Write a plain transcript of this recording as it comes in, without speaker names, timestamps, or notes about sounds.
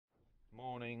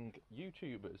Morning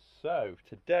YouTubers. So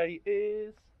today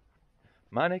is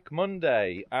Manic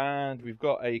Monday and we've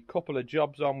got a couple of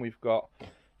jobs on. We've got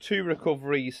 2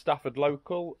 recoveries Stafford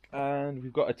local and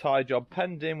we've got a Tyre job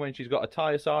pending when she's got a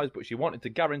tyre size, but she wanted to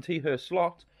guarantee her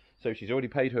slot, so she's already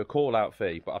paid her call out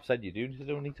fee. But I've said you do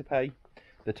still need to pay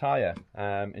the tyre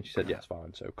and she said yes,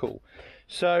 fine, so cool.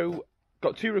 So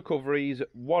got 2 recoveries,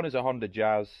 one is a Honda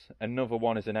Jazz, another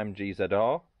one is an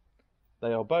MGZR.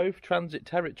 They are both transit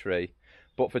territory,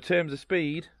 but for terms of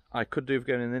speed, I could do with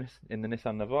going in the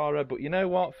Nissan Navara, but you know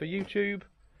what, for YouTube,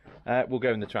 we'll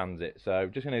go in the transit. So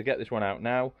just going to get this one out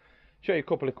now, show you a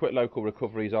couple of quick local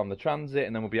recoveries on the transit,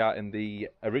 and then we'll be out in the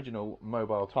original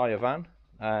mobile tyre van.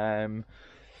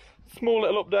 Small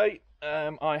little update,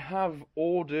 I have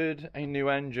ordered a new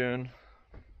engine.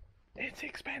 It's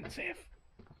expensive.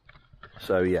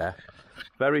 So yeah,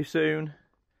 very soon,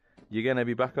 you're going to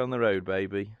be back on the road,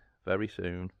 baby. Very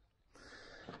soon.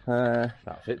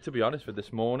 That's it, to be honest, for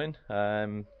this morning.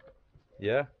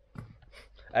 Yeah,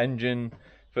 engine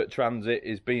for transit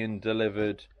is being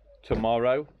delivered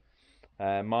tomorrow.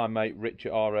 My mate Rich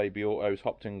at RAB Autos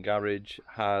Hopton Garage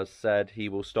has said he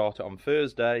will start it on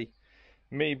Thursday.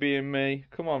 Me being me,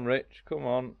 come on Rich, come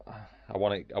on. I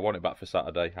want it back for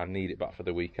Saturday. I need it back for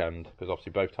the weekend because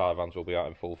obviously both tyre vans will be out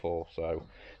in full force. So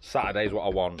Saturday is what I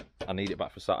want. I need it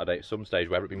back for Saturday at some stage,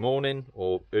 whether it be morning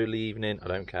or early evening. I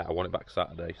don't care. I want it back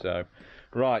Saturday. So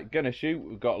right, gonna shoot.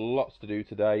 We've got lots to do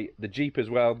today. The Jeep as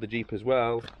well.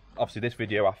 Obviously this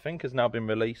video I think has now been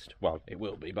released. Well, it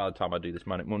will be by the time I do this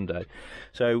Manic Monday.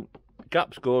 So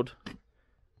gap's good.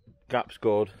 Gap's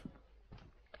good.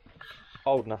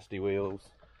 Old nasty wheels.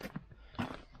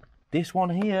 This one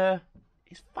here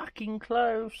is fucking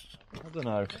close. I don't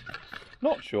know.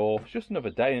 Not sure. It's just another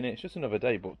day in it. It's just another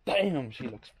day. But damn, she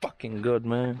looks fucking good,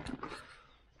 man.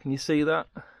 Can you see that?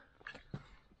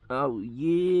 Oh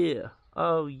yeah.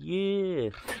 Oh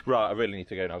yeah. Right, I really need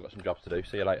to go now. I've got some jobs to do.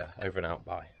 See you later. Over and out.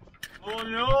 Bye.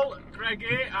 Morning all, Greg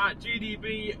here at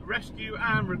GDB Rescue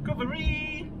and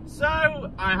Recovery.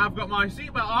 So, I have got my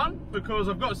seatbelt on because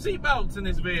I've got seatbelts in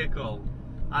this vehicle.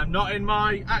 I'm not in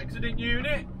my accident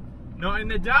unit, not in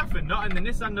the DAF and not in the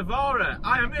Nissan Navara.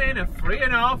 I am in a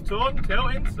 3.5 ton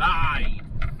tilt-in slide.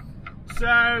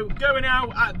 So, going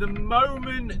out at the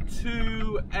moment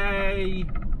to a...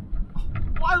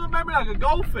 Why am I remembering like a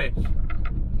goldfish?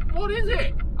 What is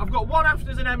it? I've got one after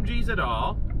as an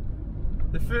MGZR.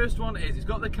 The first one is, it's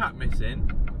got the cap missing.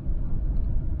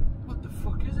 What the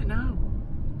fuck is it now?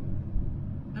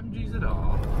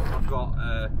 MGZR. I've got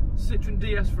a Citroen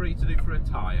DS3 to do for a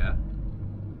tyre.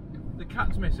 The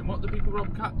cat's missing. What do people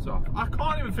rob cats off? I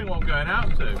can't even think what I'm going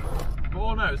out to. But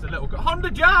all I know it's a little... Honda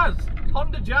Jazz!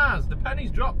 Honda Jazz! The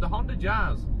penny's dropped, the Honda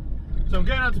Jazz. So I'm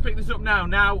going out to pick this up now.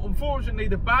 Now, unfortunately,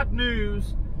 the bad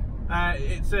news,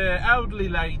 it's an elderly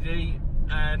lady.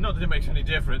 Not that it makes any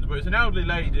difference, but it's an elderly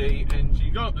lady and she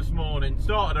got up this morning,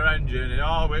 started her engine and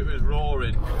oh, it was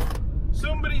roaring.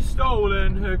 Somebody's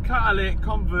stolen her catalytic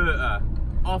converter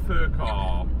off her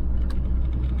car.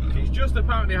 She's just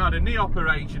apparently had a knee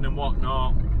operation and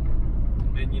whatnot,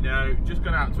 and you know, just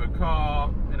gone out to a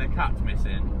car and a cat's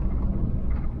missing.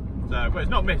 So, well, it's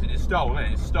not missing, it's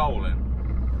stolen,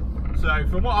 So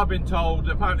from what I've been told,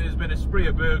 apparently there's been a spree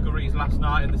of burglaries last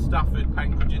night in the Stafford,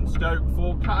 Penkridge and Stoke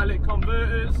for catalytic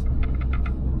converters.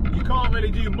 You can't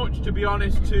really do much, to be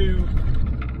honest, to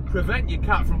prevent your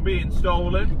cat from being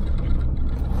stolen.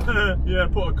 Yeah,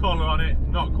 put a collar on it,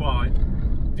 not quite.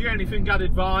 The only thing I'd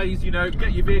advise, you know,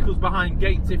 get your vehicles behind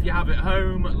gates if you have at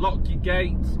home, lock your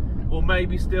gates, or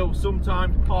maybe still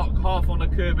sometimes park half on a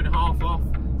curb and half off,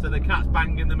 so the cat's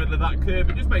banging in the middle of that curb.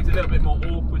 It just makes it a little bit more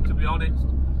awkward, to be honest.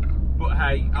 But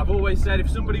hey, I've always said if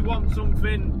somebody wants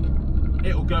something,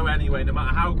 it'll go anyway, no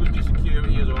matter how good your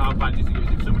security is or how bad your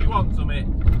security is. If somebody wants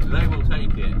something, they will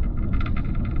take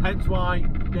it. Hence why,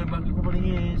 going back a couple of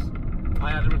years,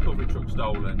 I had a recovery truck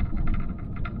stolen.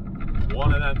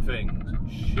 One of them things.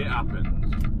 Shit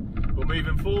happens. But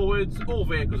moving forwards, all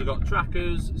vehicles have got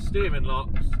trackers, steering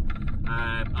locks,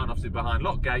 and obviously behind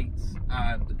lock gates,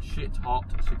 and shit hot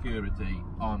security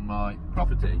on my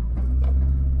property.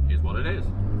 Is what it is.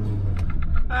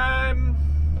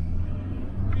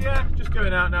 Yeah, just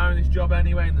going out now in this job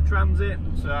anyway in the transit.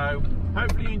 So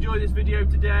hopefully you enjoy this video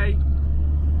today.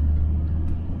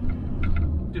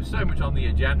 Just so much on the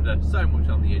agenda, so much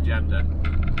on the agenda.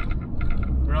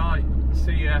 Right,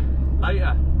 see ya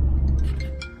later.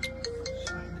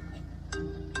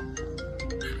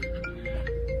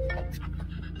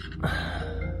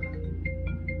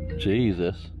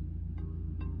 Jesus.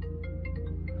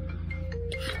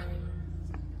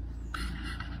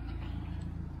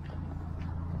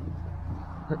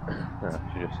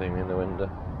 She just see me in the window.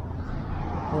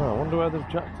 Oh, I wonder where they've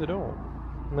jacked it up.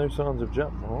 No signs of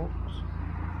jack marks.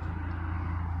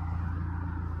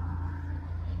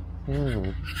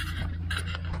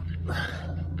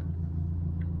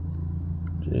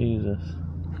 Jesus.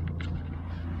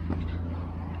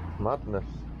 Madness.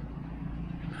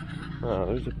 Oh,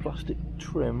 there's a plastic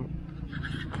trim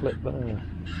clip there.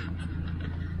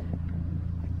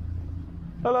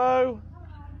 Hello.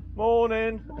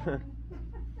 Morning.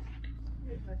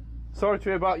 Sorry to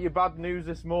hear about your bad news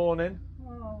this morning.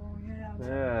 Oh, yeah.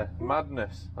 Yeah,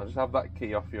 madness. I'll just have that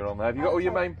key off you on there. Have you got all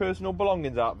your main personal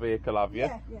belongings out the vehicle, have you?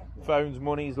 Yeah. Phones,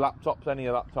 monies, laptops, any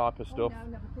of that type of stuff? No,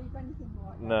 never keep anything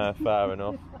like that. No, fair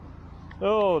enough.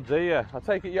 Oh dear. I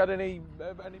take it you had any...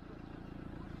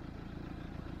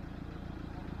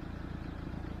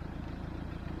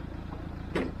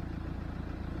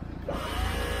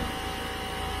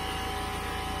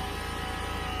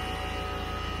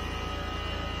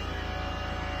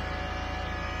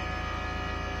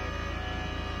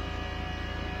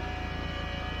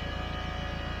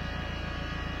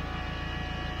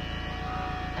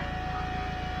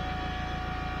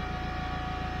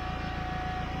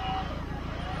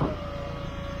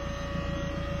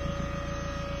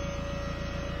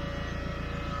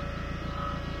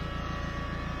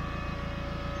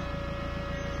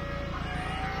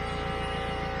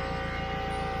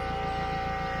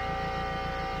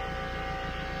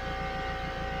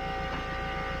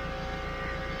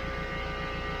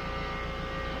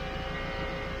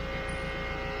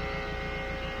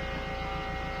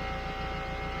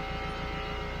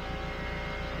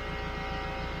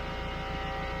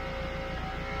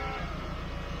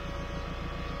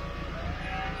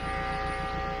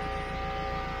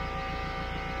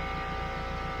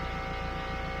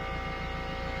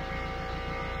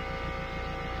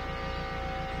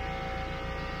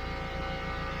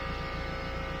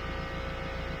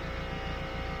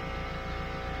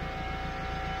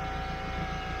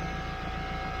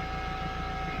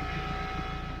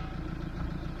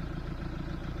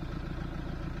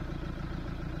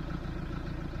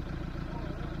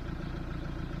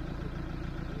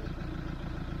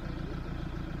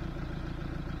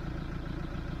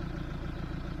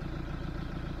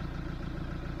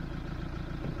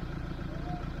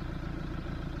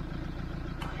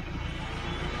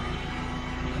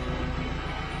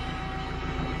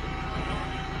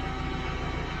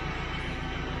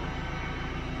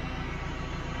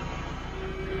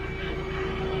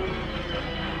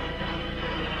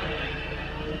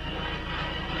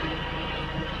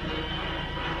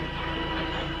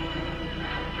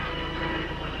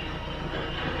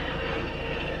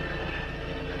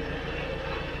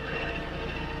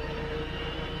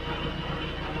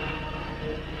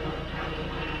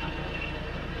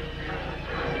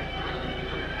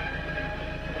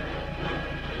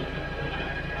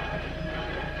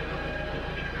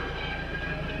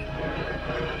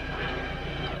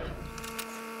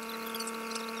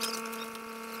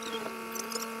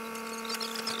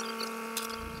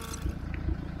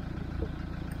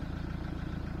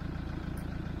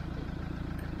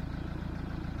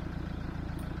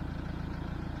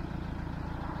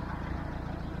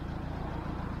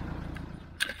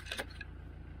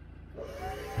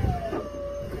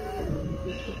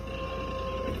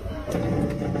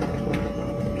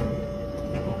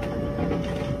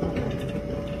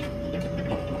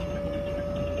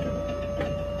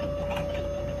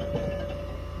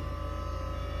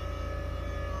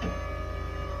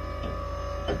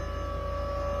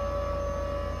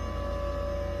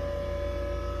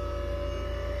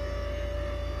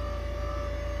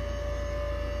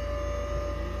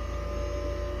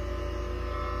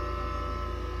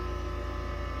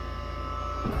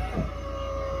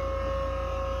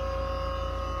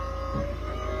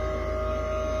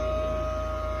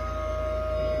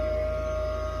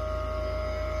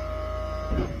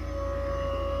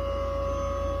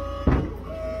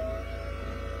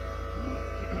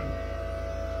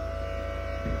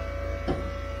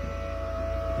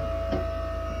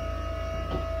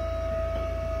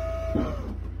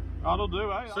 That'll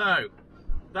do, eh? So,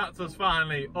 that's us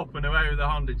finally up and away with the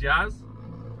Honda Jazz.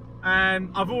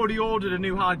 I've already ordered a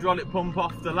new hydraulic pump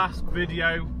off the last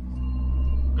video.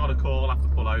 Got a call, have to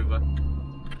pull over.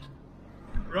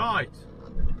 Right.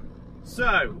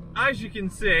 So, as you can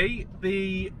see,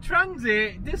 the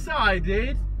Transit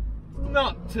decided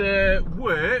not to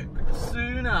work as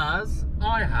soon as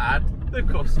I had the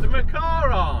customer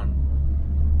car on.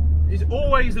 It's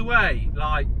always the way,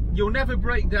 like, you'll never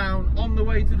break down on the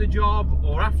way to the job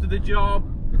or after the job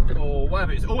or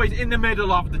whatever. It's always in the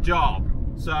middle of the job.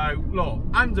 So, look,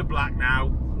 hands are black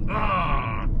now.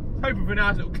 Ugh. hoping for a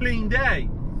nice little clean day.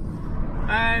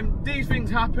 These things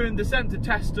happen, they're sent to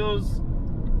test us.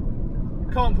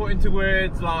 Can't put into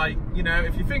words, like, you know,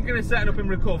 if you're thinking of setting up in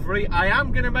recovery, I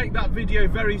am going to make that video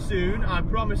very soon. I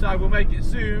promise I will make it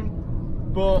soon,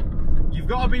 but you've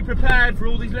got to be prepared for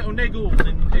all these little niggles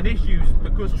and issues,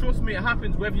 because trust me, it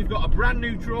happens whether you've got a brand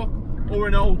new truck or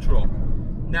an old truck.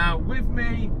 Now with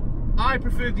me, I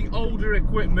prefer the older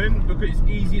equipment because it's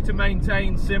easier to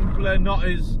maintain, simpler, not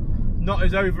as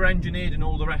over engineered and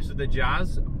all the rest of the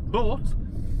jazz. But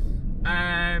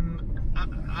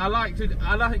I like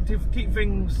to keep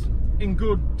things in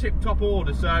good tip-top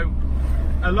order. So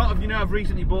a lot of you know I've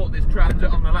recently bought this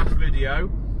transit on the last video.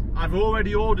 I've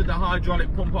already ordered the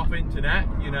hydraulic pump off internet,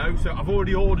 you know, so I've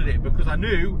already ordered it because I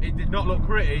knew it did not look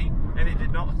pretty and it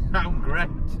did not sound great.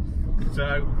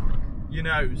 So, you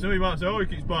know, some of you might say, oh, he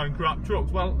keeps buying crap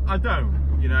trucks. Well, I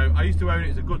don't, you know, I used to own it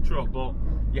as a good truck, but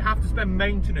you have to spend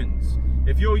maintenance.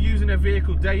 If you're using a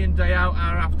vehicle day in, day out,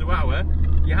 hour after hour,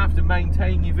 you have to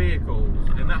maintain your vehicles,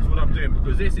 and that's what I'm doing,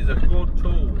 because this is a good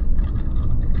tool.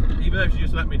 Even though she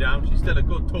just let me down, she's still a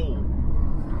good tool.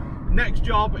 Next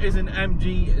job is an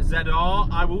MG ZR.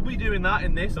 I will be doing that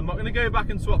in this. I'm not going to go back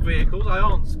and swap vehicles, I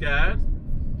aren't scared.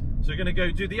 So we're going to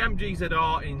go do the MG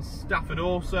ZR in Stafford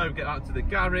also, get that to the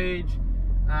garage,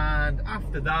 and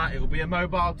after that it will be a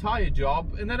mobile tyre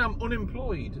job, and then I'm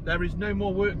unemployed. There is no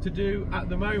more work to do at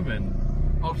the moment.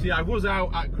 Obviously I was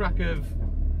out at crack of,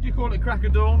 do you call it crack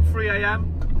of dawn, 3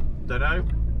 AM? Don't know.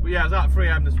 But yeah, I was out at 3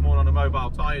 AM this morning on a mobile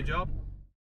tyre job.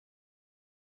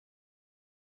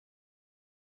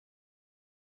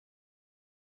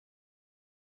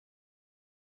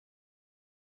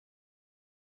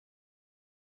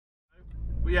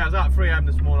 But yeah, I was out at 3 AM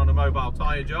this morning on a mobile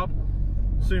tyre job.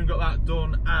 Soon got that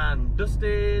done and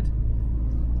dusted.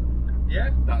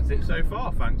 Yeah, that's it so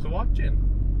far. Thanks for watching.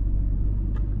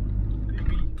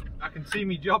 I can see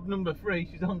me job number 3.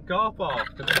 She's on car park,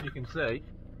 I don't know if you can see.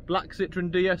 Black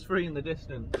Citroen DS3 in the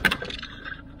distance.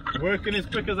 Working as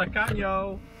quick as I can,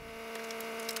 yo.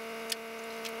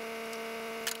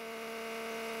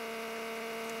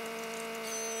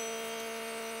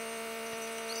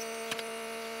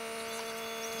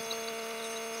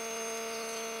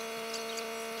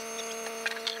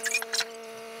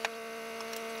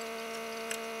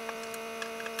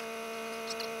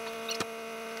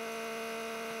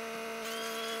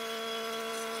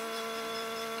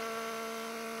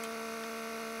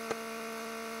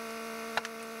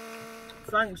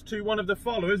 Thanks to one of the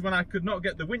followers when I could not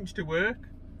get the winch to work.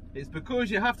 It's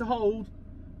because you have to hold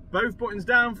both buttons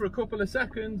down for a couple of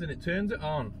seconds and it turns it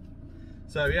on.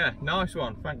 So yeah, nice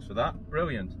one, thanks for that,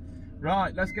 brilliant.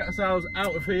 Right, let's get ourselves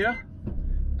out of here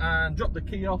and drop the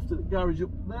key off to the garage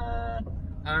up there,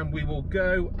 and we will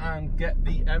go and get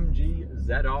the MG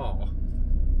ZR.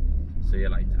 See you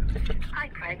later. Hi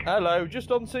Craig. Hello,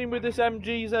 just on scene with this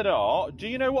MG ZR. Do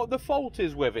you know what the fault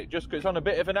is with it? Just 'cause it's on a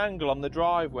bit of an angle on the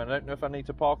driveway. I don't know if I need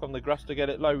to park on the grass to get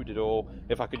it loaded or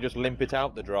if I could just limp it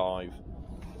out the drive.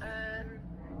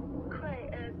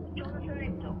 Craig,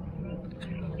 Jonathan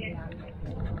yeah.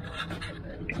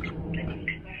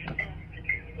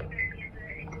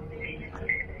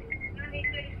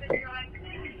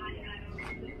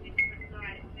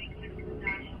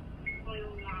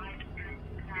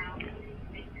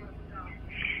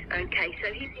 Okay,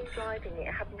 so he's been driving it,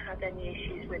 I haven't had any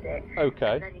issues with it.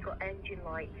 Okay. And then you've got engine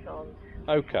lights on.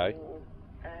 Okay. Or,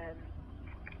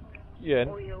 Yeah.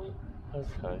 oil.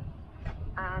 Okay.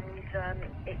 And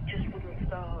it just wouldn't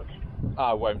start.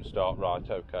 Ah, won't start, right,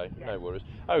 okay. Yeah. No worries.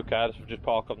 Okay, I'll just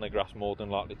park on the grass, more than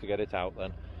likely to get it out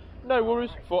then. No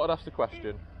worries, thought I'd ask the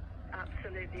question.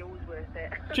 Absolutely, always worth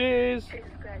it. Cheers. Cheers,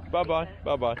 Greg. Bye-bye, Take care.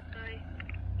 bye-bye. Bye.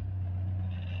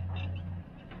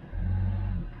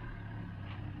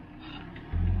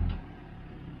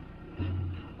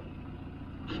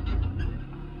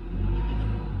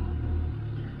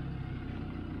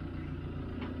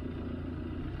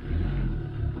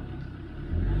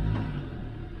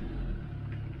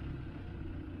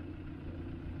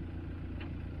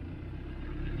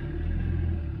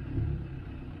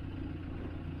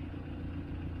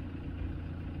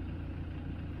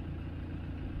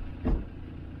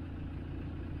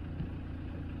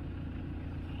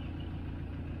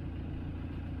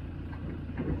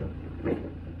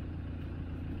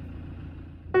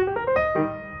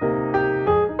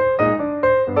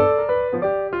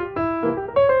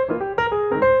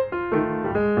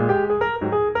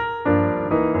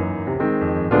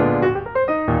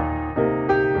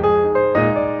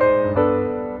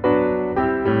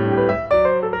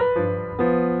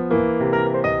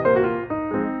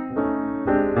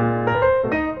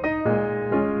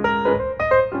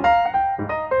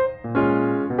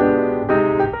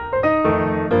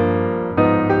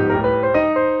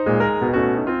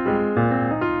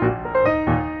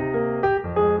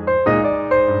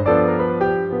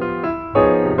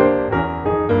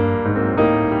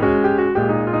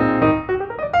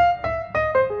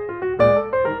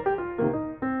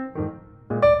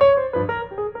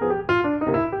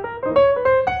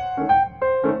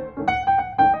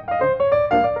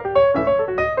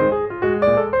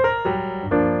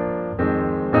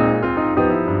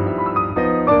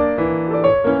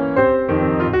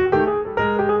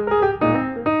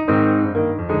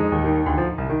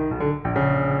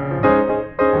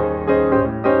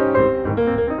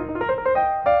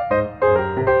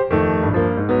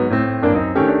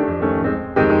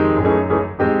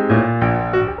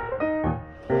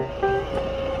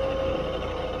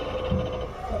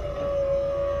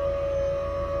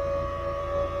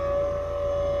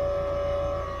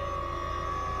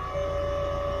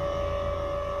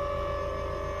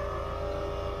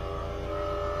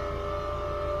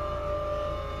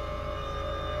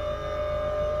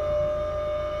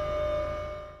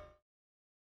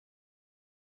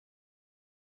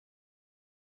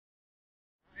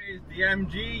 Here's the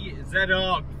MG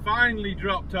ZR finally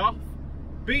dropped off.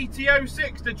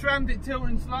 BT06 to Transit Tilt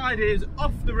and Slide is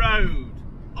off the road.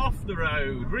 Off the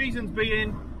road. Reasons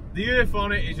being, the earth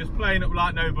on it is just playing up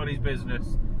like nobody's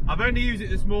business. I've only used it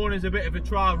this morning as a bit of a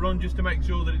trial run just to make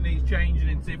sure that it needs changing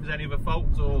and see if there's any other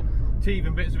faults or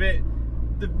teething bits of it.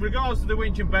 Regards to the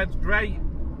winch and bed's great,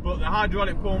 but the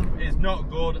hydraulic pump is not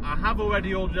good. I have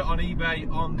already ordered it on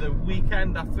eBay on the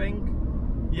weekend, I think.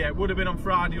 Yeah, it would have been on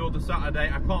Friday or the Saturday.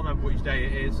 I can't remember which day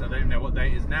it is. I don't know what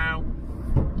day it is now.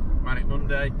 Manic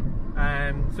Monday.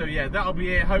 So yeah, that'll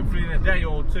be it hopefully in a day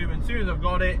or two. And as soon as I've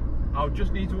got it, I'll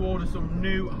just need to order some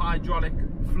new hydraulic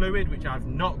fluid, which I've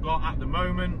not got at the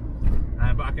moment.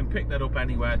 But I can pick that up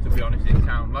anywhere, to be honest, in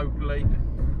town locally.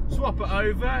 Swap it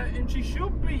over, and she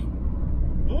should be,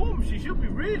 boom, she should be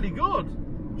really good.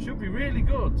 Should be really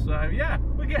good. So yeah,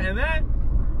 we're getting there.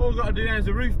 All I've got to do now is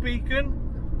a roof beacon,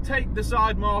 take the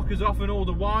side markers off and all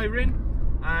the wiring,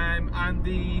 and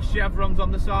the chevrons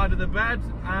on the side of the bed,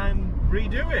 and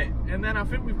redo it. And then I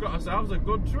think we've got ourselves a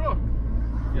good truck.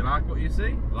 You like what you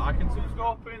see? Like and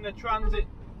subscribe. In the Transit.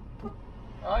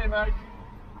 Hi mate.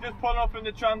 Just pulling up in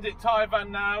the Transit Tyre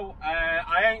van now.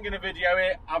 I ain't going to video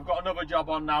it. I've got another job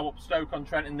on now up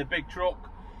Stoke-on-Trent in the big truck.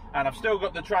 And I've still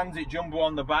got the Transit Jumbo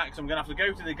on the back. So I'm going to have to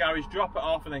go to the garage, drop it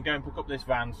off, and then go and pick up this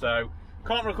van. So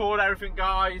can't record everything,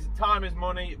 guys. Time is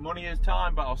money. Money is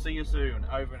time. But I'll see you soon.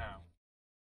 Over now.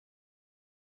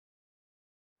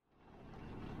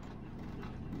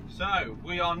 So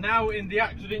we are now in the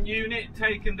accident unit,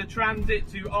 taking the Transit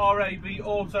to RAB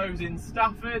Autos in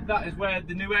Stafford. That is where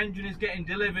the new engine is getting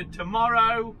delivered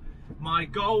tomorrow. My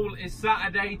goal is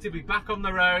Saturday to be back on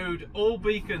the road, all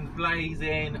beacons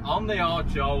blazing, on the hard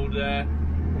shoulder,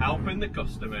 helping the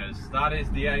customers. That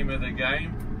is the aim of the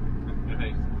game.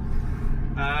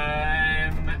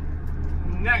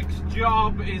 Next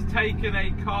job is taking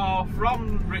a car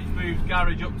from Richboud's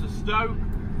garage up to Stoke.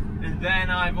 And then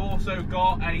I've also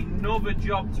got another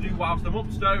job to do whilst I'm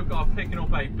up Stoke of picking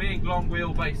up a big long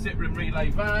wheelbase sit-rim relay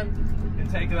van and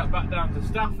taking that back down to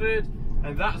Stafford.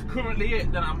 And that's currently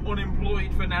it. Then I'm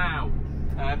unemployed for now.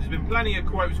 There's been plenty of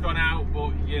quotes gone out,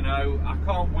 but you know, I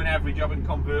can't win every job and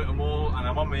convert them all, and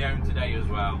I'm on my own today as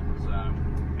well. So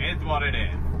here's what it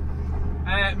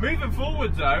is. Moving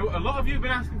forward though, a lot of you have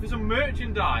been asking for some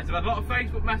merchandise. I've had a lot of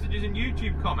Facebook messages and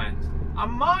YouTube comments. I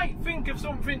might think of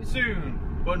something soon,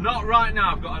 but not right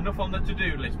now. I've got enough on the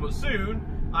to-do list, but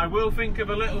soon I will think of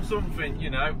a little something,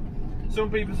 you know. Some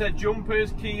people said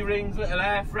jumpers, key rings, little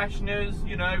air fresheners,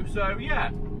 you know, so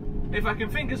yeah. If I can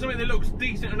think of something that looks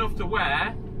decent enough to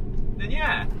wear, then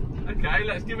yeah, okay,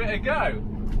 let's give it a go.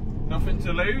 Nothing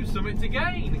to lose, something to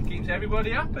gain, and keeps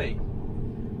everybody happy.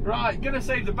 Right, gonna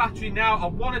save the battery now. I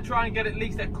want to try and get at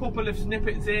least a couple of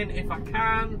snippets in if I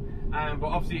can. But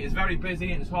obviously it's very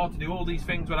busy and it's hard to do all these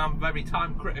things when I'm very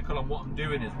time critical on what I'm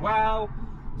doing as well.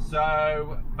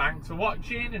 So thanks for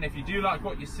watching, and if you do like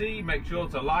what you see, make sure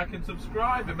to like and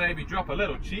subscribe, and maybe drop a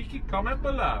little cheeky comment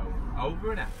below.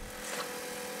 Over and out.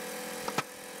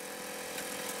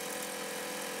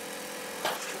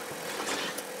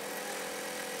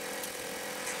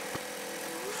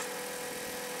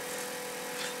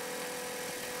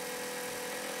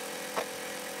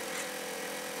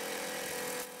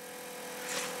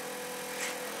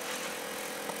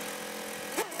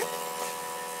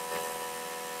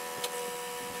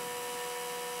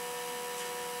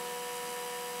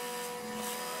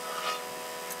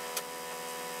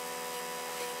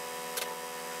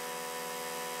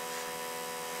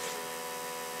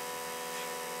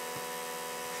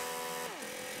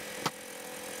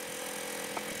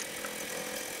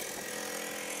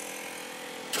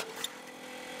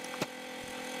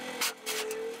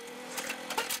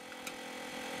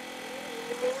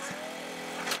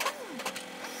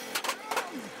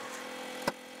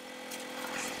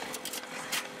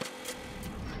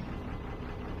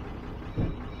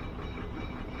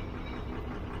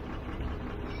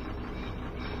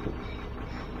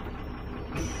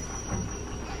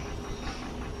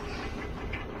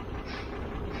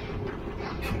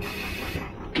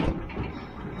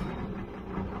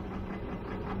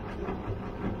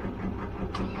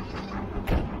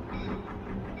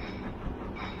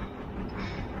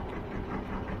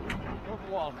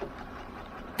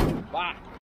 Back.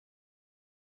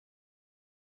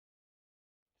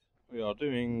 We are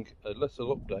doing a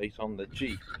little update on the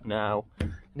Jeep now.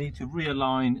 Need to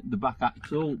realign the back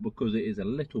axle because it is a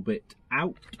little bit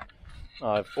out.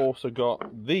 I've also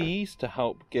got these to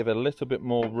help give a little bit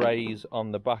more raise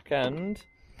on the back end,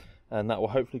 and that will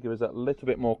hopefully give us a little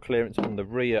bit more clearance on the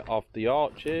rear of the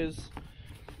arches.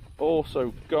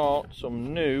 Also got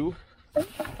some new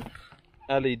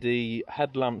LED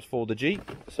headlamps for the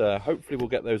Jeep, so hopefully we'll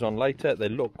get those on later. They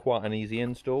look quite an easy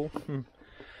install.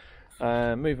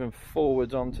 Moving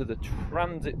forwards onto the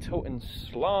Transit tilt and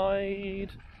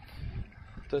slide.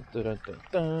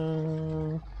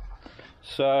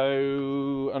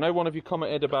 So I know one of you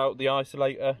commented about the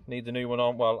isolator needs a new one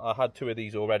on. Well, I had 2 of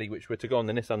these already, which were to go on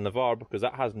the Nissan Navara, because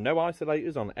that has no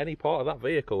isolators on any part of that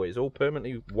vehicle. It's all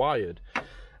permanently wired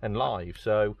and live.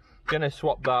 So gonna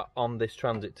swap that on this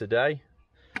Transit today.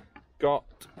 Got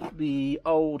the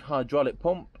old hydraulic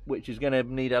pump, which is going to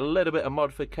need a little bit of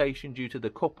modification due to the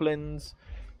couplings,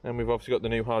 and we've obviously got the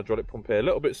new hydraulic pump here, a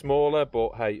little bit smaller,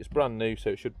 but hey, it's brand new,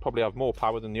 so it should probably have more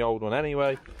power than the old one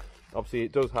anyway. Obviously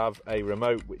it does have a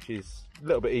remote, which is a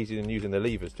little bit easier than using the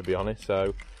levers, to be honest.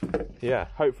 So yeah,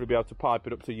 hopefully be able to pipe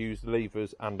it up to use the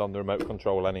levers and on the remote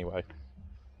control anyway.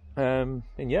 And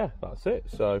yeah, that's it.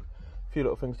 So a few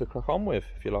little things to crack on with.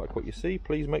 If you like what you see,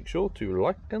 please make sure to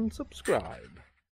like and subscribe.